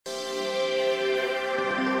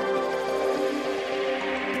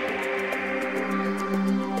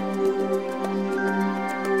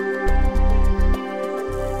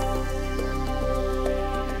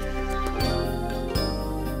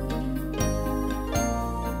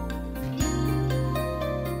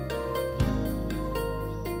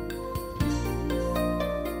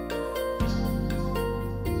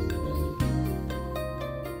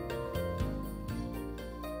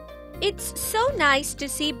It's so nice to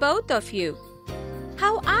see both of you.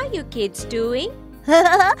 How are you kids doing?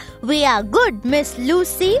 We are good, Miss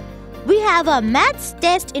Lucy. We have a maths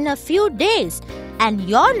test in a few days, and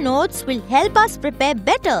your notes will help us prepare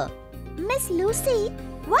better. Miss Lucy,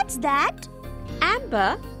 what's that?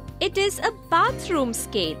 Amber, it is a bathroom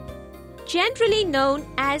scale, generally known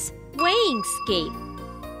as weighing scale.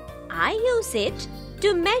 I use it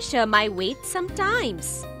to measure my weight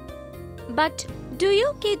sometimes. But do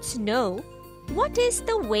you kids know what is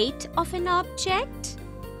the weight of an object?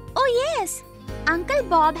 Oh yes, Uncle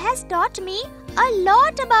Bob has taught me a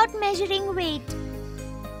lot about measuring weight.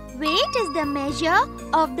 Weight is the measure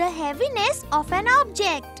of the heaviness of an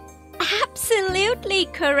object. Absolutely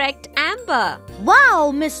correct, Amber.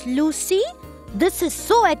 Wow, Miss Lucy, this is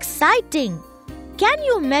so exciting. Can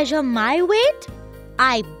you measure my weight?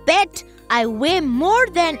 I bet I weigh more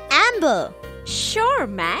than Amber. Sure,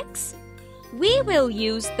 Max. We will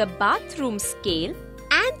use the bathroom scale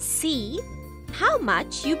and see how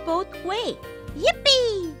much you both weigh.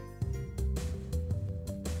 Yippee!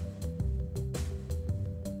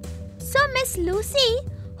 So, Miss Lucy,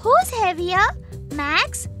 who's heavier,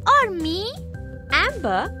 Max or me?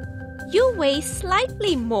 Amber, you weigh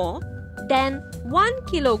slightly more than 1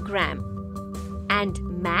 kilogram. And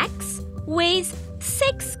Max weighs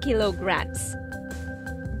 6 kilograms.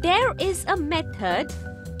 There is a method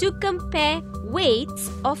to compare weights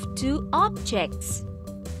of two objects.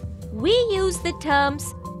 We use the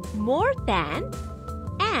terms more than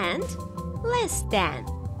and less than.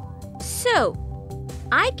 So,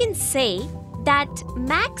 I can say that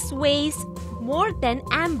Max weighs more than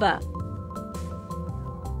Amber,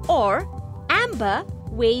 or Amber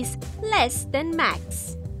weighs less than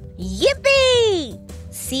Max. Yippee!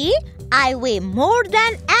 See, I weigh more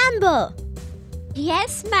than Amber.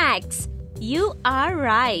 Yes, Max, you are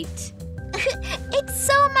right. It's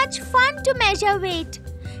so much fun to measure weight.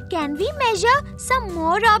 Can we measure some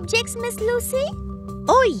more objects, Miss Lucy?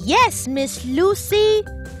 Oh yes, Miss Lucy.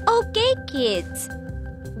 Okay, kids.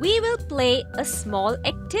 We will play a small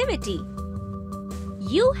activity.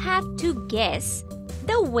 You have to guess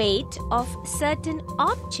the weight of certain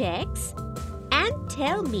objects and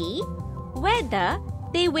tell me whether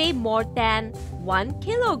they weigh more than 1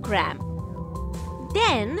 kilogram.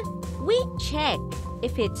 Then we check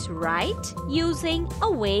if it's right using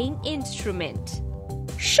a weighing instrument.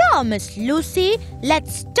 Sure, Miss Lucy.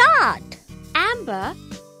 Let's start. Amber,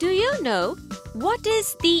 do you know what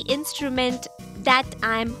is the instrument that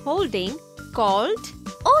I'm holding called?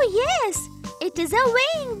 Oh yes, it is a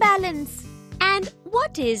weighing balance. And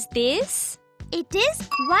what is this? It is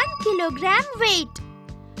 1 kilogram weight.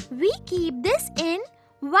 We keep this in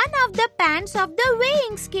one of the pans of the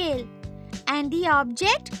weighing scale, and the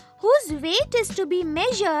object whose weight is to be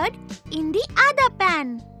measured in the other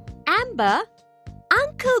pan. Amber,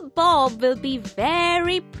 Uncle Bob will be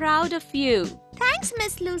very proud of you. Thanks,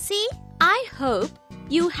 Miss Lucy. I hope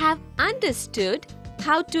you have understood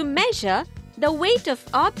how to measure the weight of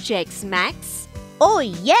objects, Max. Oh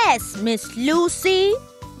yes, Miss Lucy.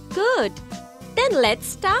 Good. Then let's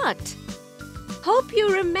start. Hope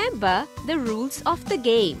you remember the rules of the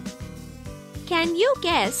game. Can you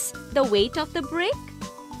guess the weight of the brick?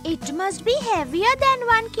 It must be heavier than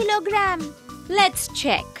 1 kilogram. Let's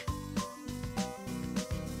check.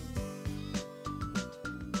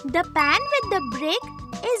 The pan with the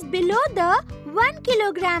brick is below the 1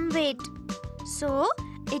 kilogram weight. So,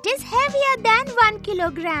 it is heavier than 1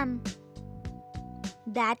 kilogram.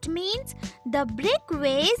 That means the brick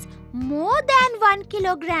weighs more than 1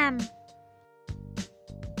 kilogram.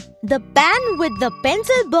 The pan with the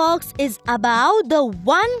pencil box is about the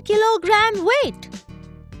 1 kilogram weight.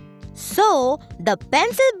 So, the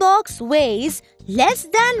pencil box weighs less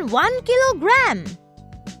than 1 kilogram.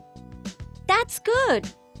 That's good.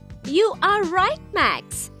 You are right,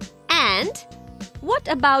 Max. And what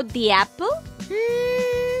about the apple?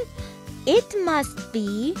 It must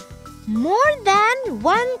be more than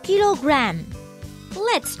 1 kilogram.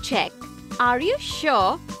 Let's check. Are you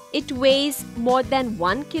sure it weighs more than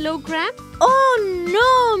 1 kilogram? Oh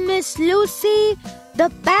no, Miss Lucy. The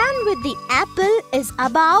pan with the apple is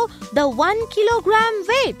above the 1 kilogram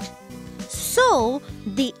weight. So,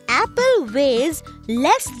 the apple weighs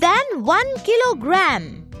less than 1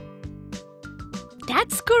 kilogram.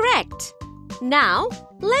 That's correct. Now,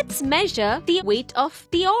 let's measure the weight of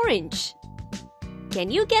the orange. Can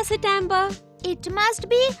you guess it, Amber? It must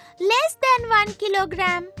be less than 1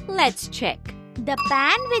 kilogram. Let's check. The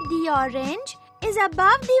pan with the orange is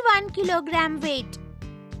above the 1 kilogram weight.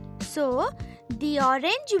 So, the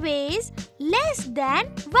orange weighs less than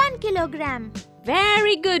 1 kilogram.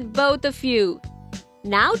 Very good, both of you.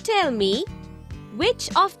 Now tell me, which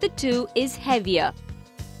of the two is heavier?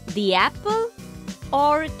 The apple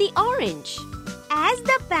or the orange? As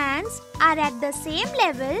the pans are at the same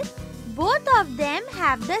level, both of them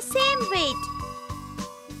have the same weight.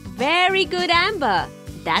 Very good, Amber.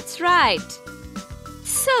 That's right.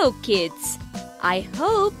 So, kids, I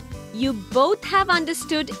hope you both have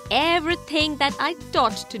understood everything that I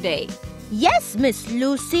taught today. Yes, Miss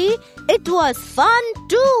Lucy, it was fun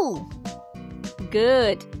too.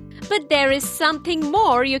 Good. But there is something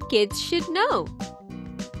more your kids should know.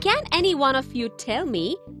 Can any one of you tell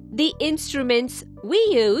me the instruments we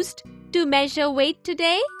used to measure weight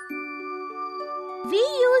today? We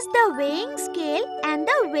use the weighing scale and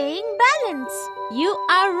the weighing balance. You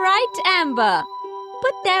are right, Amber.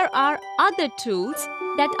 But there are other tools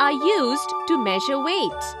that are used to measure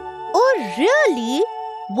weight. Oh, really?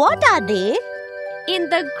 What are they? In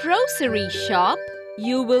the grocery shop,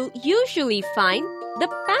 you will usually find the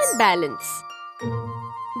pan balance.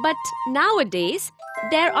 But nowadays,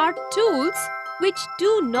 there are tools which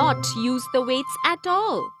do not use the weights at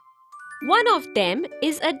all. One of them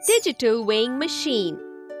is a digital weighing machine.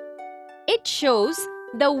 It shows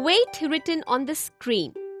the weight written on the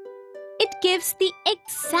screen. It gives the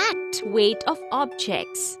exact weight of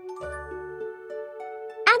objects.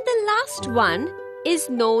 And the last one is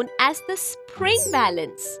known as the spring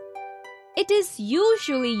balance. It is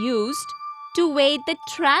usually used to weigh the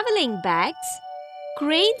traveling bags,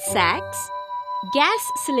 grain sacks, gas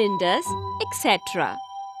cylinders, etc.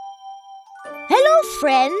 Hello,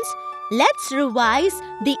 friends. Let's revise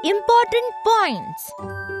the important points.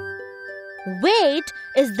 Weight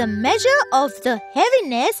is the measure of the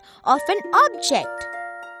heaviness of an object.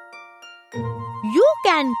 You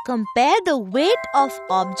can compare the weight of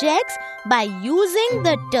objects by using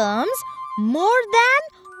the terms more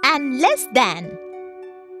than and less than.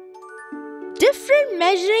 Different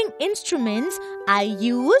measuring instruments are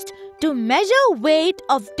used to measure weight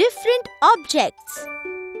of different objects.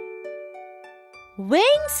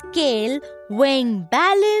 Weighing scale, weighing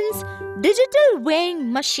balance, digital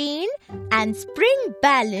weighing machine, and spring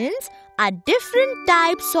balance are different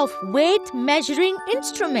types of weight measuring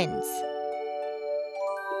instruments.